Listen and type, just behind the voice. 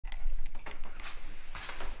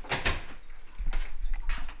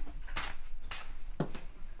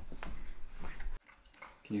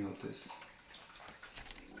Can you hold this?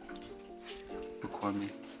 Record me.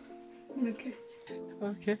 Okay.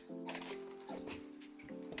 Okay.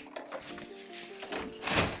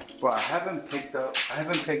 Bro, I haven't picked up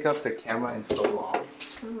the camera in so long.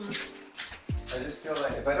 I just feel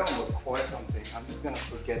like if I don't record something, I'm just gonna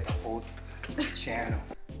forget the whole channel.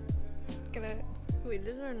 Wait,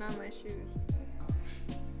 these are not my shoes.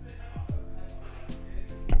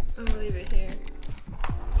 I'm gonna leave it here.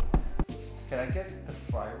 Can I get the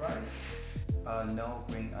fried rice? No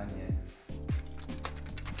green onions.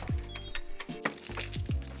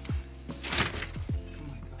 Oh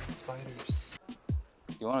my god, spiders.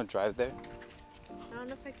 You wanna drive there? I don't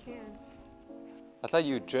know if I can. I thought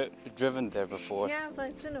you driven there before. Yeah, but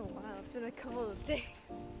it's been a while. It's been a couple of days.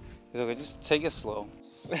 It's okay, just take it slow.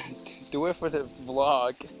 Do it for the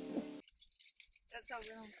vlog. That's how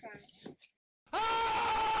we're on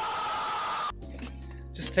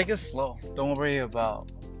Just take it slow. Don't worry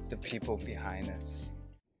about the people behind us.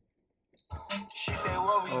 She said,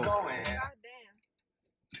 where we going? God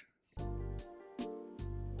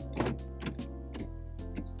damn.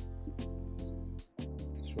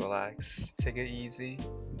 Just relax. Take it easy.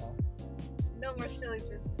 No. No more silly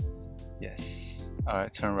business. Yes.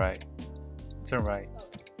 Alright, turn right. Turn right. Oh.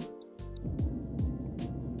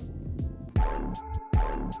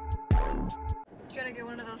 You gotta get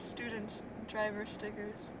one of those students driver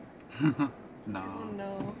stickers. No. Oh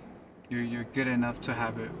no. You're good enough to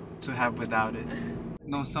have without it.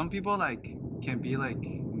 No, some people like can be like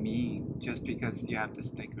mean just because you have the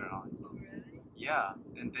sticker on. Oh really? Yeah,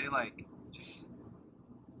 and they like just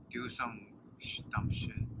do some dumb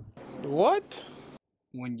shit. What?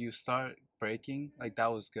 When you start braking, like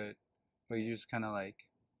that was good, but you just kind of like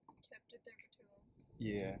Kept it there for too long.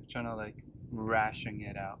 yeah, trying to like ration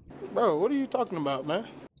it out. Bro, what are you talking about, man?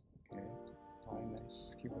 Okay, alright,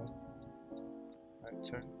 nice. Keep going. Alright,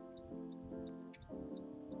 turn.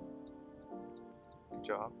 Good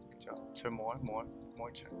job, good job. Turn more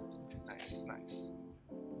turn. Nice, nice.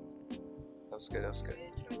 That was good, that was good.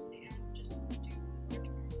 Maybe towards the end, just do more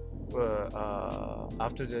turn.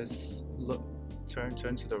 After this, look, turn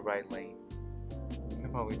to the right lane. You can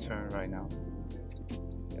probably turn right now.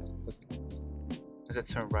 Yeah, look. I said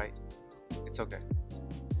turn right. It's okay.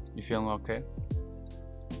 You feeling okay?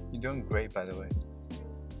 You're doing great, by the way.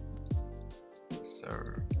 Yes,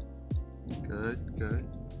 sir. Good, good,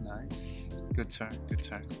 nice. Good turn, good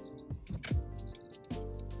turn.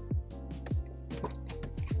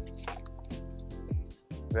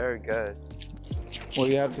 Very good. What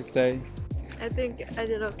do you have to say? I think I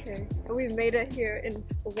did okay. We made it here in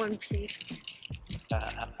one piece.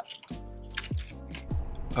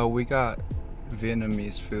 We got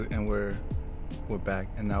Vietnamese food and we're back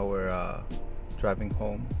and now we're driving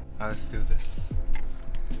home. Let's do this.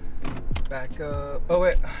 Back up. Oh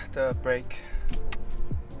wait, the brake.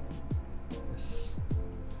 Yes.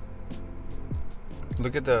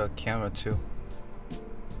 Look at the camera too.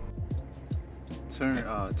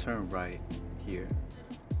 Turn right here.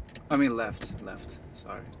 I mean left.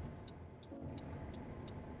 Sorry.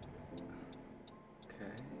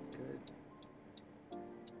 Okay, good.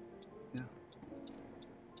 Yeah.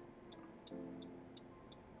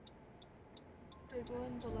 Do I go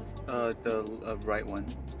on the left one? The right one.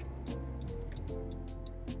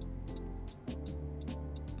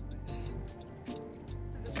 Nice.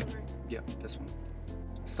 This one, right? Yeah, this one.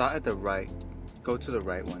 Start at the right. Go to the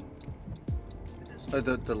right one. This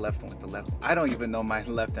one. The left one. The left. I don't even know my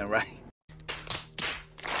left and right.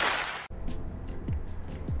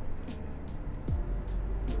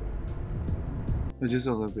 Just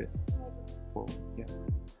a little bit forward. Yeah.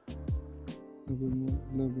 A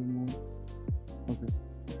little bit more. Okay.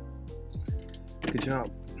 Good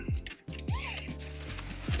job.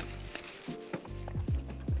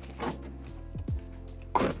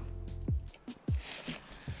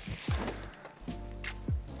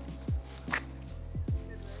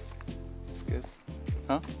 It's good.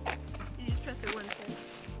 Huh? You just press it once.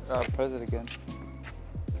 Right? Press it again.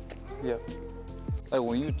 Yeah. Like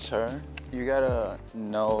when you turn, you gotta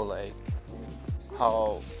know like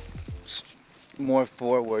how more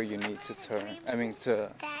forward you need to turn. I mean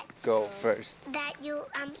to go first.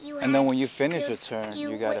 And then when you finish your turn,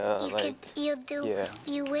 you gotta like yeah.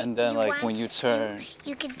 And then like when you turn,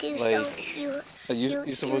 like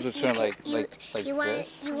you're supposed to turn like this, but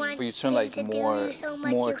you turn like more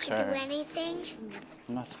turn.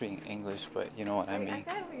 I'm not speaking English, but you know what I mean. I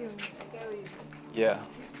got what you mean. Yeah.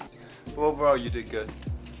 But overall, you did good.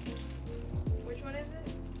 Which one is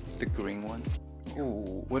it? The green one.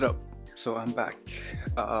 Ooh, what up? So I'm back.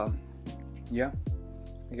 Yeah.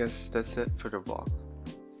 I guess that's it for the vlog.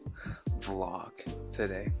 vlog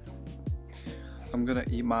today. I'm gonna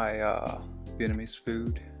eat my Vietnamese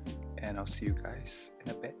food and I'll see you guys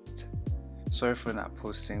in a bit. Sorry for not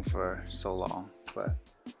posting for so long, but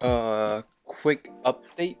quick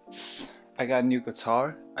updates. I got a new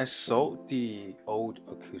guitar. I sold the old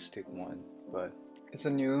acoustic one, but it's a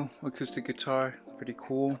new acoustic guitar. Pretty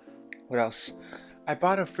cool. What else? I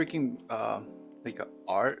bought a freaking like a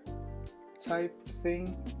art type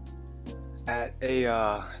thing at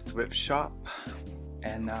a thrift shop,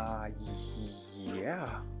 and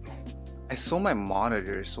yeah, I sold my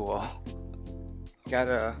monitor as well.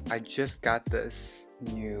 I just got this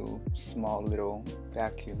new small little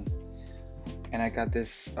vacuum, and I got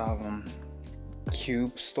this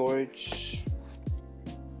cube storage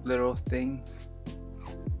little thing.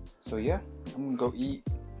 So yeah, I'm gonna go eat.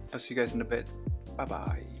 I'll see you guys in a bit. Bye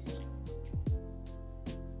bye.